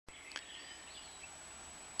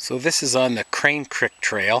So this is on the Crane Creek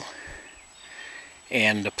Trail,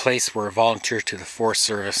 and the place where a volunteer to the Forest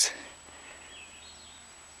Service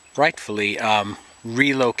rightfully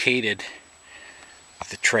relocated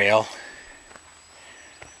the trail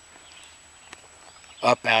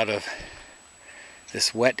up out of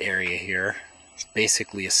this wet area here. It's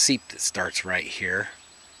basically a seep that starts right here,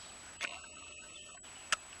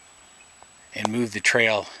 and moved the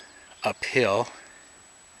trail uphill,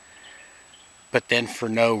 but then for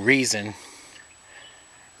no reason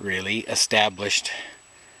really established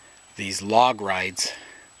these log rides.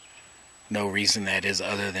 No reason, that is,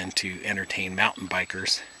 other than to entertain mountain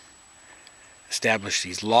bikers. Established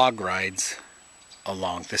these log rides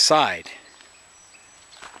along the side.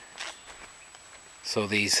 So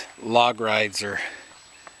these log rides are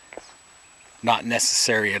not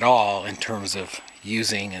necessary at all in terms of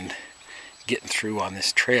using and getting through on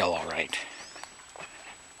this trail all right.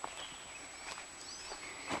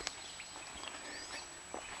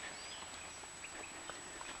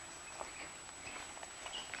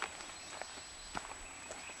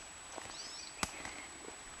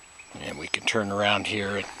 And we can turn around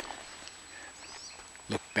here and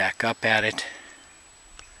look back up at it.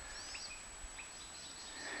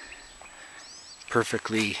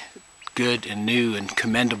 Perfectly good and new and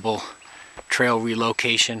commendable trail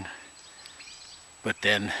relocation, but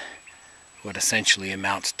then what essentially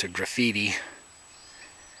amounts to graffiti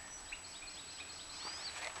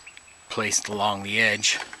placed along the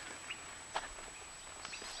edge.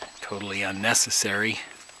 Totally unnecessary.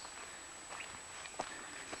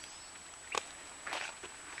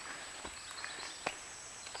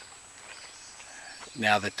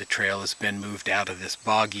 Now that the trail has been moved out of this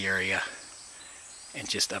boggy area and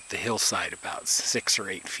just up the hillside about 6 or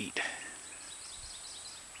 8 feet.